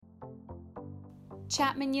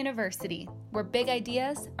Chapman University, where big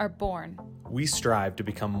ideas are born. We strive to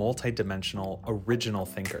become multidimensional, original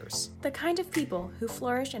thinkers. The kind of people who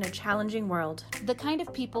flourish in a challenging world. The kind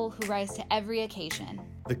of people who rise to every occasion.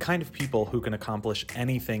 The kind of people who can accomplish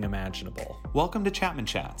anything imaginable. Welcome to Chapman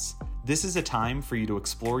Chats. This is a time for you to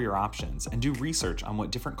explore your options and do research on what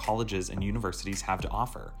different colleges and universities have to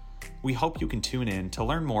offer. We hope you can tune in to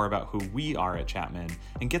learn more about who we are at Chapman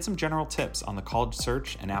and get some general tips on the college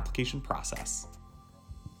search and application process.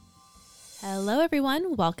 Hello,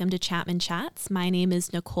 everyone. Welcome to Chapman Chats. My name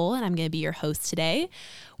is Nicole, and I'm going to be your host today.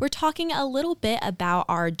 We're talking a little bit about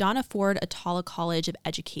our Donna Ford Atala College of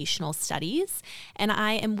Educational Studies, and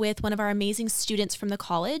I am with one of our amazing students from the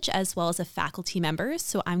college, as well as a faculty member,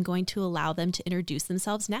 so I'm going to allow them to introduce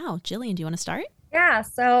themselves now. Jillian, do you want to start? Yeah,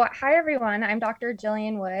 so hi everyone, I'm Dr.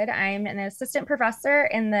 Jillian Wood. I'm an assistant professor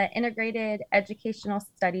in the Integrated Educational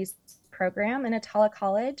Studies program in Atala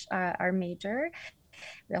College, our major.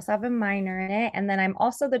 We also have a minor in it, and then I'm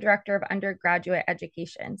also the director of undergraduate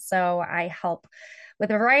education. So I help with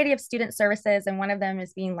a variety of student services, and one of them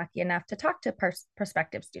is being lucky enough to talk to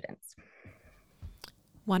prospective students.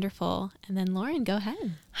 Wonderful. And then Lauren, go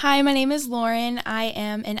ahead. Hi, my name is Lauren. I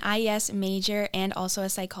am an IES major and also a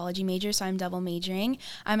psychology major, so I'm double majoring.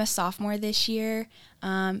 I'm a sophomore this year,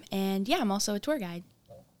 and yeah, I'm also a tour guide.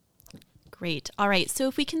 Great. All right, so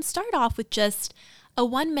if we can start off with just a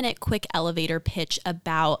 1-minute quick elevator pitch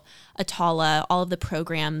about Atala, all of the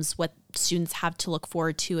programs, what students have to look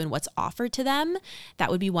forward to and what's offered to them, that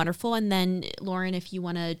would be wonderful. And then Lauren, if you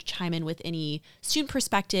want to chime in with any student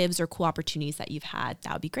perspectives or cool opportunities that you've had,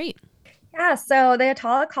 that would be great. Yeah, so the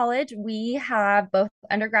Atala College, we have both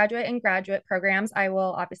undergraduate and graduate programs. I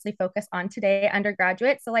will obviously focus on today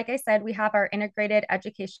undergraduate. So like I said, we have our Integrated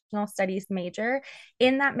Educational Studies major.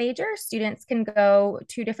 In that major, students can go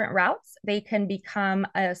two different routes. They can become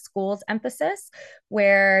a schools emphasis,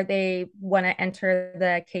 where they want to enter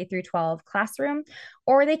the K through 12 classroom,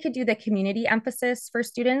 or they could do the community emphasis for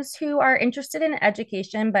students who are interested in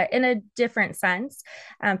education, but in a different sense.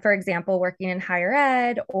 For example, working in higher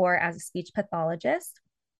ed or as a speech pathologist.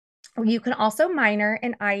 You can also minor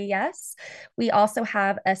in IES. We also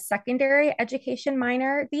have a secondary education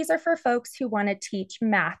minor. These are for folks who want to teach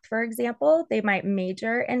math, for example. They might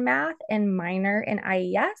major in math and minor in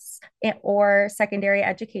IES or secondary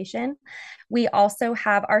education. We also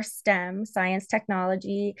have our STEM, science,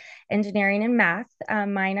 technology, engineering, and math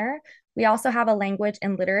minor. We also have a language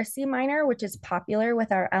and literacy minor, which is popular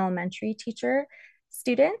with our elementary teacher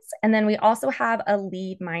students. And then we also have a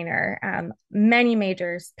lead minor. Many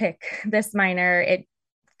majors pick this minor.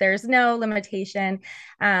 There's no limitation,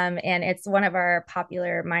 and it's one of our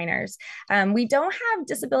popular minors. We don't have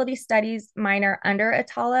disability studies minor under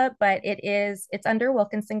Atala, but it's under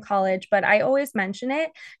Wilkinson College, but I always mention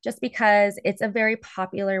it just because it's a very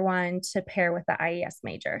popular one to pair with the IES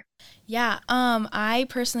major. Yeah, I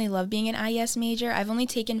personally love being an IES major. I've only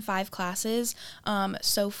taken 5 classes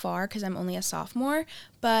so far because I'm only a sophomore,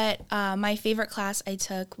 but my favorite class I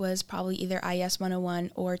took was probably either IES 101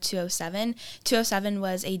 or 207. 207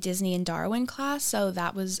 was a Disney and Darwin class, so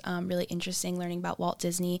that was really interesting, learning about Walt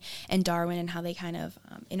Disney and Darwin and how they kind of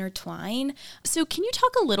intertwine. So can you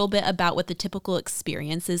talk a little bit about what the typical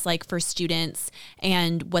experience is like for students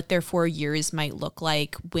and what their 4 years might look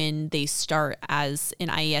like when they start as an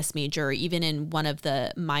IES major, or even in one of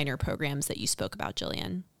the minor programs that you spoke about,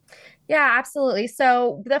 Jillian? Yeah, absolutely.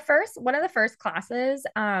 So one of the first classes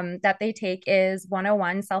that they take is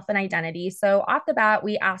 101 Self and Identity. So off the bat,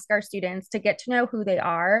 we ask our students to get to know who they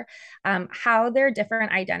are, how their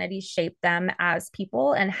different identities shape them as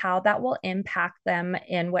people, and how that will impact them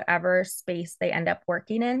in whatever space they end up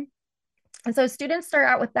working in. And so students start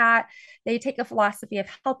out with that. They take a philosophy of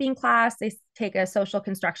helping class. They take a social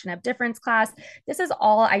construction of difference class. This is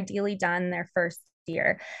all ideally done their first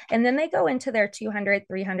year. And then they go into their 200,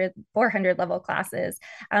 300, 400 level classes.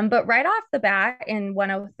 But right off the bat in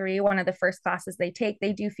 103, one of the first classes they take,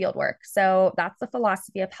 they do field work. So that's the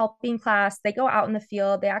philosophy of helping class. They go out in the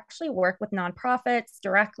field. They actually work with nonprofits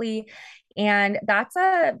directly. And that's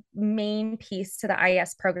a main piece to the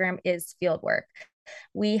IES program is field work.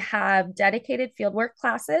 We have dedicated fieldwork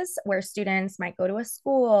classes where students might go to a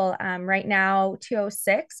school. Right now,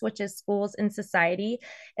 206, which is Schools in Society,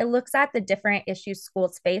 it looks at the different issues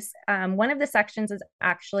schools face. One of the sections is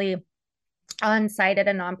actually on site at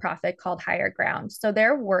a nonprofit called Higher Ground. So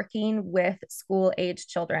they're working with school-age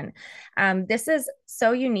children. This is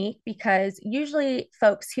so unique because usually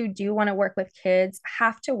folks who do want to work with kids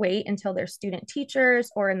have to wait until they're student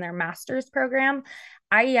teachers or in their master's program.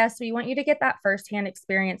 IES, we want you to get that firsthand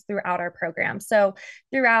experience throughout our program. So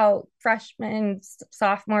throughout freshman,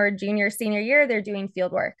 sophomore, junior, senior year, they're doing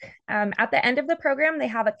field work. At the end of the program, they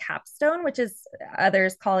have a capstone, which is,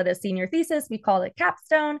 others call it a senior thesis. We call it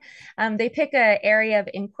capstone. They pick an area of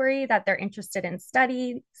inquiry that they're interested in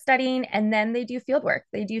studying, and then they do field work.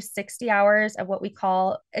 They do 60 hours of what we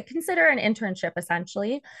consider an internship,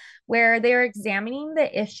 essentially, where they're examining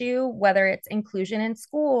the issue, whether it's inclusion in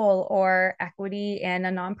school or equity in a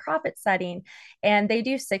nonprofit setting, and they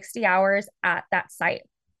do 60 hours at that site.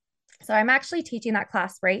 So I'm actually teaching that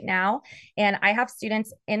class right now, and I have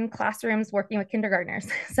students in classrooms working with kindergartners.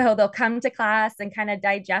 So they'll come to class and kind of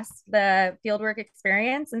digest the fieldwork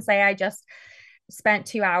experience and say, I just spent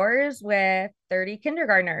 2 hours with 30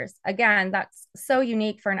 kindergartners. Again, that's so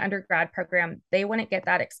unique for an undergrad program. They wouldn't get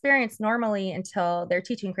that experience normally until their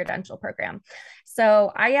teaching credential program.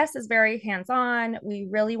 So IS is very hands-on. We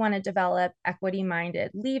really want to develop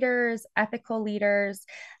equity-minded leaders, ethical leaders.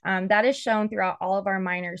 That is shown throughout all of our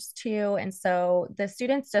minors too. And so the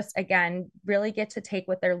students just, again, really get to take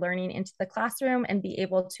what they're learning into the classroom and be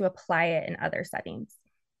able to apply it in other settings.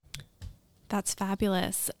 That's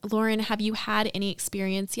fabulous. Lauren, have you had any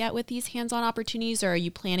experience yet with these hands-on opportunities, or are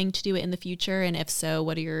you planning to do it in the future? And if so,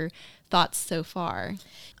 what are your thoughts so far?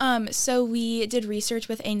 So we did research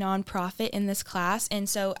with a nonprofit in this class, and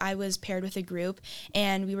so I was paired with a group,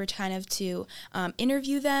 and we were kind of to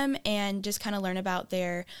interview them and just kind of learn about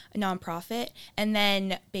their nonprofit, and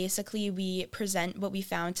then basically we present what we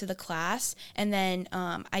found to the class, and then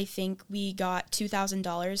I think we got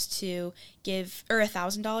 $2,000 to give, or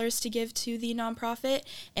 $1,000 to give to the nonprofit,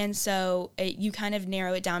 and so you kind of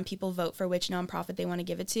narrow it down. People vote for which nonprofit they want to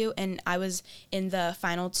give it to, and I was in the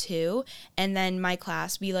final two. And then my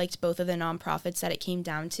class, we liked both of the nonprofits that it came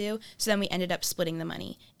down to. So then we ended up splitting the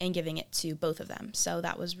money and giving it to both of them. So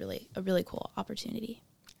that was really a really cool opportunity.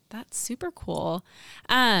 That's super cool.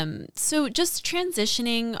 So just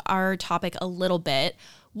transitioning our topic a little bit,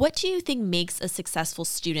 what do you think makes a successful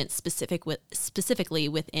student specifically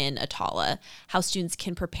within Atala? How students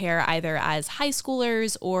can prepare either as high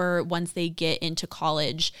schoolers or once they get into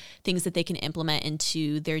college, things that they can implement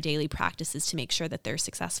into their daily practices to make sure that they're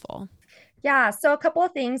successful? Yeah, so a couple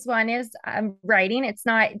of things. One is writing.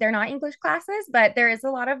 They're not English classes, but there is a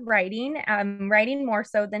lot of writing, writing more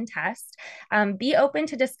so than test. Be open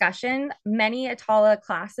to discussion. Many Atala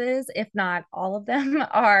classes, if not all of them,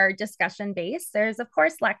 are discussion based. There's, of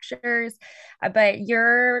course, lectures, but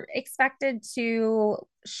you're expected to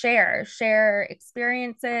share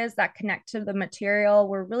experiences that connect to the material.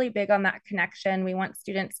 We're really big on that connection. We want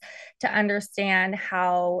students to understand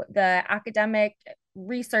how the academic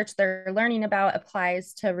research they're learning about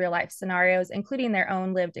applies to real life scenarios, including their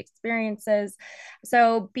own lived experiences.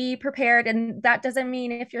 So be prepared. And that doesn't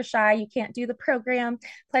mean if you're shy, you can't do the program.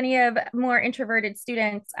 Plenty of more introverted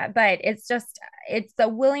students, but it's the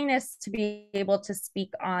willingness to be able to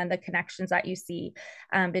speak on the connections that you see,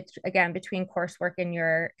 again, between coursework and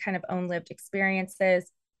your kind of own lived experiences.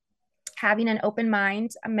 Having an open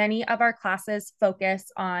mind. Many of our classes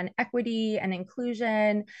focus on equity and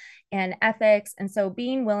inclusion and ethics. And so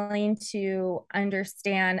being willing to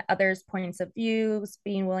understand others' points of views,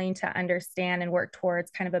 being willing to understand and work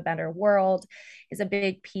towards kind of a better world is a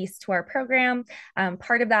big piece to our program.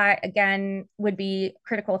 Part of that, again, would be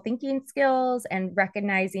critical thinking skills and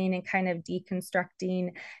recognizing and kind of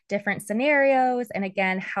deconstructing different scenarios. And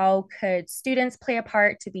again, how could students play a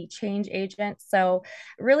part to be change agents? So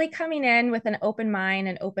really coming in with an open mind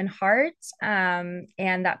and open heart. And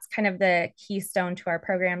that's kind of the keystone to our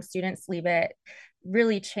program. Students leave it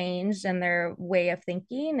really changed in their way of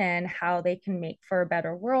thinking and how they can make for a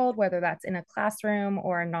better world, whether that's in a classroom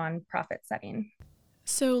or a nonprofit setting.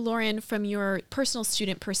 So Lauren, from your personal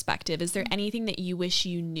student perspective, is there anything that you wish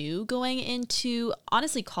you knew going into,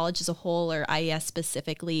 honestly, college as a whole or IES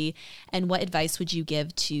specifically? And what advice would you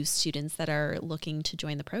give to students that are looking to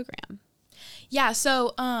join the program? Yeah,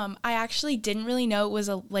 so I actually didn't really know it was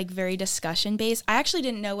very discussion based. I actually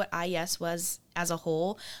didn't know what IES was as a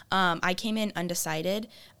whole. I came in undecided,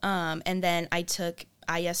 and then I took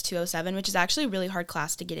IES 207, which is actually a really hard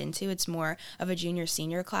class to get into. It's more of a junior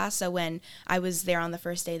senior class. So when I was there on the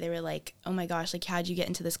first day, they were like, oh my gosh, like, how'd you get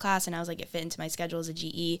into this class? And I was like, it fit into my schedule as a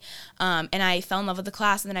GE. And I fell in love with the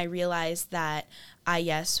class, and then I realized that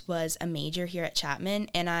IES was a major here at Chapman,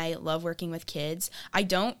 and I love working with kids. I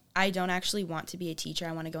don't I don't actually want to be a teacher.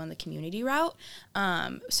 I want to go in the community route.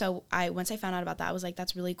 So once I found out about that, I was like,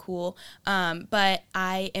 that's really cool. But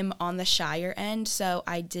I am on the shyer end. So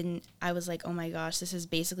I was like, oh my gosh, this is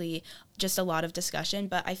basically just a lot of discussion.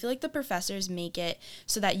 But I feel like the professors make it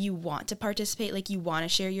so that you want to participate, like you want to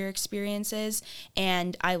share your experiences.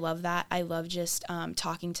 And I love that. I love just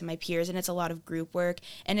talking to my peers, and it's a lot of group work.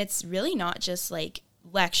 And it's really not just like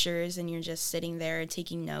lectures and you're just sitting there and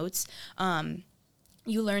taking notes.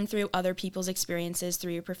 You learn through other people's experiences,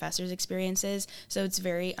 through your professors' experiences. So it's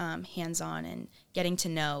very hands-on and getting to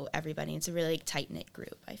know everybody. It's a really tight-knit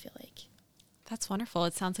group, I feel like. That's wonderful.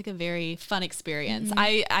 It sounds like a very fun experience.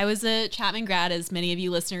 Mm-hmm. I was a Chapman grad, as many of you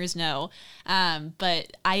listeners know,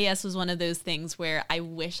 but IES was one of those things where I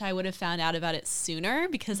wish I would have found out about it sooner,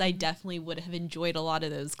 because I definitely would have enjoyed a lot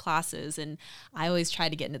of those classes. And I always try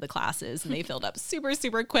to get into the classes, and they filled up super,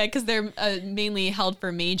 super quick because they're mainly held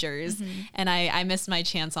for majors. Mm-hmm. And I missed my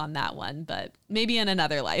chance on that one, but maybe in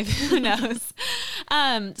another life, who knows?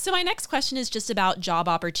 So my next question is just about job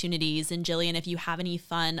opportunities. And Jillian, if you have any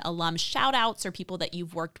fun alum shout outs or people that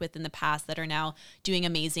you've worked with in the past that are now doing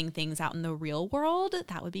amazing things out in the real world,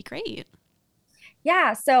 that would be great.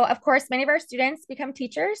 Yeah. So of course, many of our students become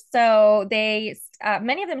teachers. So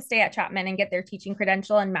many of them stay at Chapman and get their teaching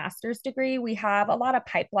credential and master's degree. We have a lot of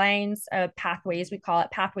pipelines, pathways, we call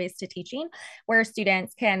it pathways to teaching, where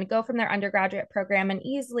students can go from their undergraduate program and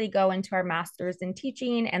easily go into our master's in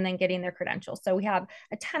teaching and then getting their credentials. So we have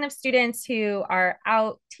a ton of students who are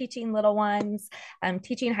out teaching little ones,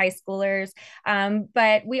 teaching high schoolers.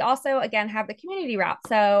 But we also, again, have the community route.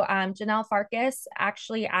 So Janelle Farkas,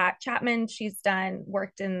 actually at Chapman, she's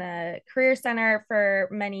worked in the Career Center for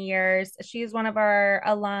many years. She's one of our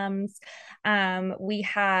alums. We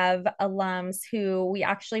have alums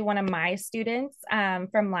one of my students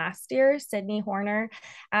from last year, Sydney Horner.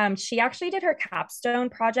 She actually did her capstone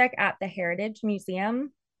project at the Heritage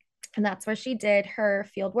Museum. And that's where she did her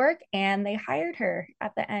field work, and they hired her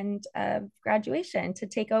at the end of graduation to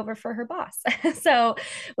take over for her boss. So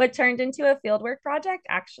what turned into a fieldwork project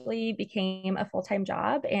actually became a full-time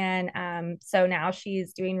job. And so now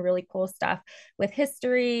she's doing really cool stuff with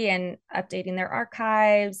history and updating their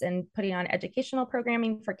archives and putting on educational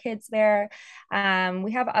programming for kids there.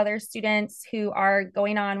 We have other students who are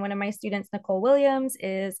going on. One of my students, Nicole Williams,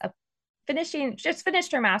 is just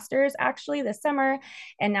finished her master's actually this summer,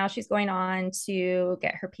 and now she's going on to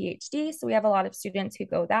get her PhD. So we have a lot of students who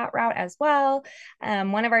go that route as well.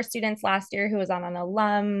 One of our students last year, who was on an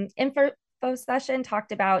alum info session,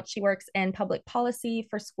 talked about she works in public policy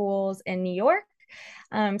for schools in New York.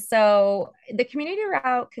 So the community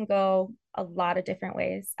route can go a lot of different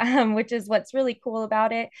ways, which is what's really cool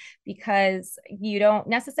about it, because you don't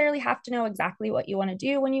necessarily have to know exactly what you want to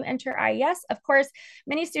do when you enter IES. Of course,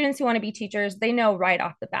 many students who want to be teachers, they know right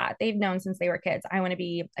off the bat. They've known since they were kids, I want to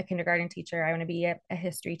be a kindergarten teacher. I want to be a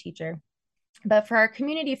history teacher. But for our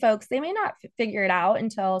community folks, they may not figure it out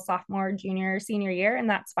until sophomore, junior, senior year, and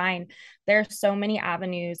that's fine. There's so many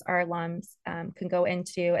avenues our alums can go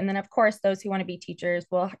into. And then, of course, those who want to be teachers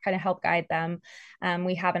will kind of help guide them.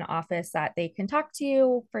 We have an office that they can talk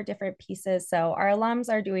to for different pieces. So our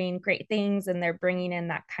alums are doing great things, and they're bringing in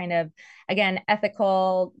that kind of, again,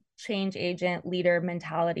 ethical change agent leader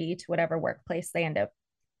mentality to whatever workplace they end up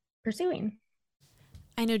pursuing.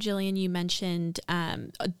 I know, Jillian, you mentioned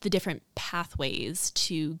the different pathways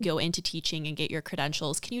to go into teaching and get your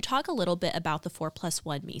credentials. Can you talk a little bit about the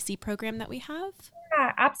 4+1 Macy program that we have?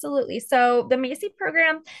 Yeah, absolutely. So the Macy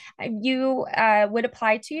program, you would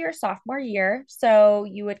apply to your sophomore year. So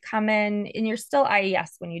you would come in, and you're still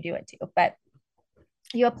IES when you do it too, but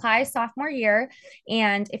you apply sophomore year,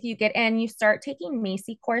 and if you get in, you start taking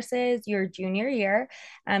Macy courses your junior year.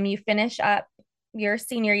 You finish up your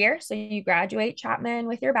senior year. So you graduate Chapman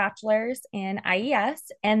with your bachelor's in IES.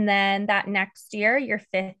 And then that next year, your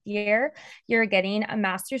fifth year, you're getting a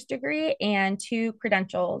master's degree and 2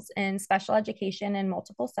 credentials in special education and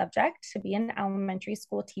multiple subjects to be an elementary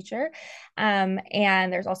school teacher. And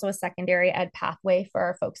there's also a secondary ed pathway for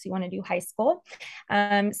our folks who want to do high school.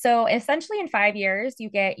 So essentially in 5 years, you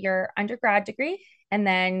get your undergrad degree, and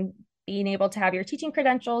then being able to have your teaching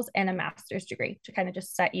credentials and a master's degree to kind of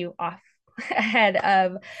just set you off ahead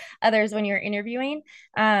of others when you're interviewing.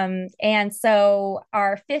 And so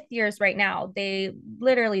our 5th years right now, they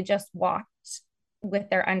literally just walked with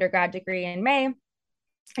their undergrad degree in May.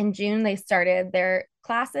 in June, they started their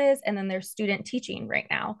classes and then their student teaching right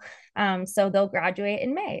now. So they'll graduate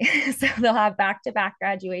in May. So they'll have back-to-back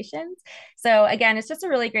graduations. So again, it's just a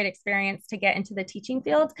really great experience to get into the teaching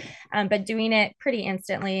field, but doing it pretty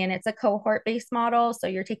instantly. And it's a cohort-based model. So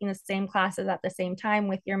you're taking the same classes at the same time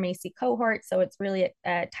with your Macy cohort. So it's really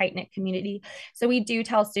a tight-knit community. So we do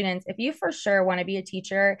tell students, if you for sure want to be a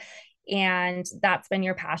teacher, and that's been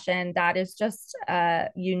your passion, that is just a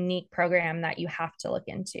unique program that you have to look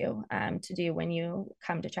into to do when you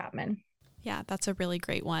come to Chapman. Yeah, that's a really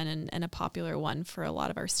great one and a popular one for a lot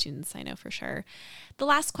of our students, I know for sure. The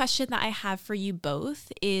last question that I have for you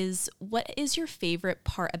both is, what is your favorite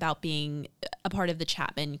part about being a part of the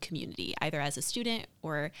Chapman community, either as a student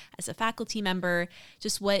or as a faculty member?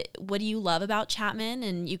 Just what do you love about Chapman?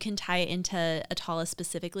 And you can tie it into Atala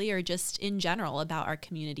specifically or just in general about our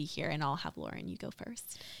community here. And I'll have Lauren, you go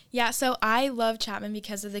first. Yeah, so I love Chapman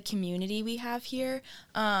because of the community we have here.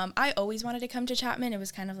 I always wanted to come to Chapman. It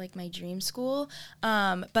was kind of like my dream school.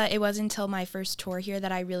 But it wasn't until my first tour here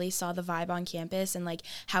that I really saw the vibe on campus and like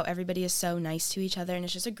how everybody is so nice to each other. And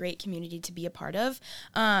it's just a great community to be a part of.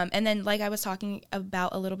 And then like I was talking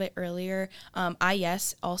about a little bit earlier,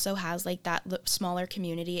 IES also has like that smaller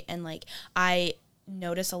community. And like I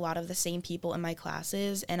notice a lot of the same people in my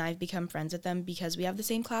classes, and I've become friends with them because we have the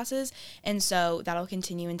same classes. And so that'll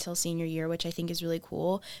continue until senior year, which I think is really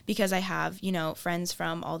cool because I have, friends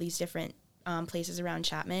from all these different places around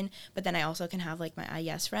Chapman, but then I also can have like my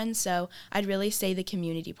IES friends. So I'd really say the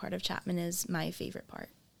community part of Chapman is my favorite part.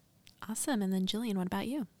 Awesome. And then Jillian, what about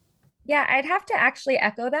you? Yeah, I'd have to actually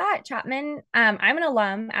echo that. Chapman, I'm an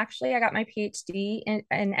alum. Actually, I got my PhD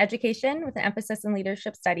in education with an emphasis in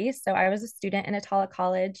leadership studies. So I was a student in Atala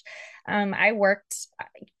College. I worked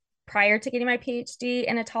prior to getting my PhD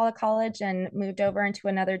in Atala College and moved over into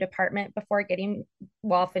another department before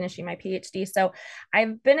finishing my PhD. So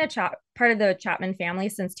I've been part of the Chapman family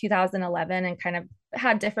since 2011 and kind of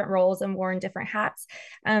had different roles and worn different hats.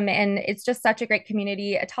 And it's just such a great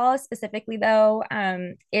community. Atala specifically, though,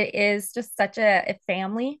 it is just such a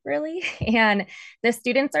family, really. And the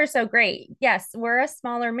students are so great. Yes, we're a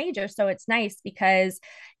smaller major, so it's nice because,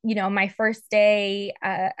 my first day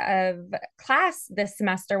of class this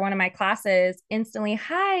semester, one of my classes instantly,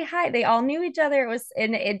 hi, they all knew each other.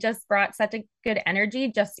 And it just brought such a good energy,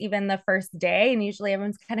 just even the first day. And usually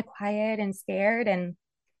everyone's kind of quiet and scared and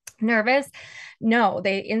nervous. No,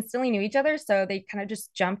 they instantly knew each other. So they kind of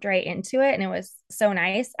just jumped right into it. And it was so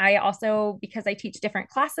nice. I also, because I teach different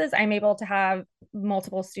classes, I'm able to have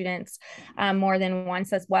multiple students more than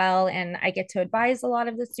once as well. And I get to advise a lot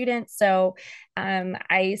of the students. So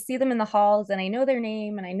I see them in the halls and I know their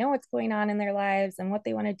name and I know what's going on in their lives and what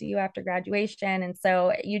they want to do after graduation. And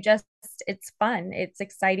so it's fun. It's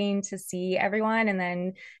exciting to see everyone and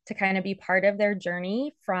then to kind of be part of their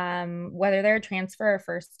journey from whether they're a transfer or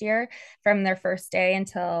first year, from their first day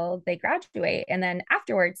until they graduate. And then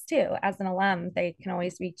afterwards too, as an alum, they can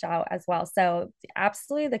always reach out as well. So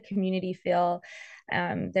absolutely the community feel,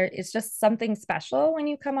 there is just something special when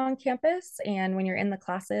you come on campus and when you're in the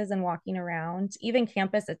classes and walking around, even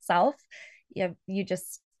campus itself, you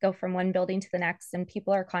just go from one building to the next and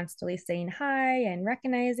people are constantly saying hi and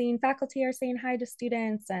recognizing, faculty are saying hi to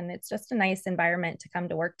students. And it's just a nice environment to come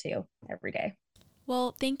to work to every day.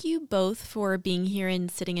 Well, thank you both for being here and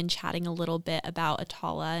sitting and chatting a little bit about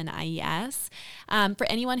Atala and IES. For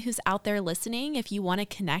anyone who's out there listening, if you want to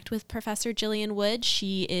connect with Professor Jillian Wood,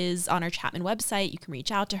 she is on our Chapman website. You can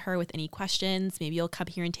reach out to her with any questions. Maybe you'll come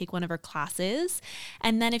here and take one of her classes.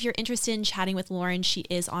 And then if you're interested in chatting with Lauren, she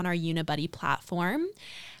is on our Unibuddy platform.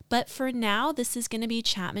 But for now, this is going to be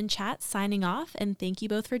Chapman Chat signing off. And thank you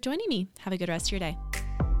both for joining me. Have a good rest of your day.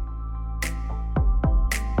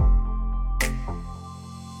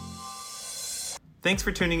 Thanks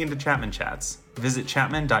for tuning into Chapman Chats. Visit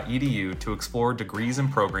chapman.edu to explore degrees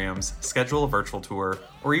and programs, schedule a virtual tour,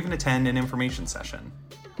 or even attend an information session.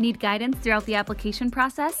 Need guidance throughout the application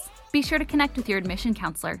process? Be sure to connect with your admission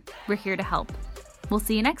counselor. We're here to help. We'll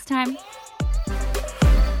see you next time.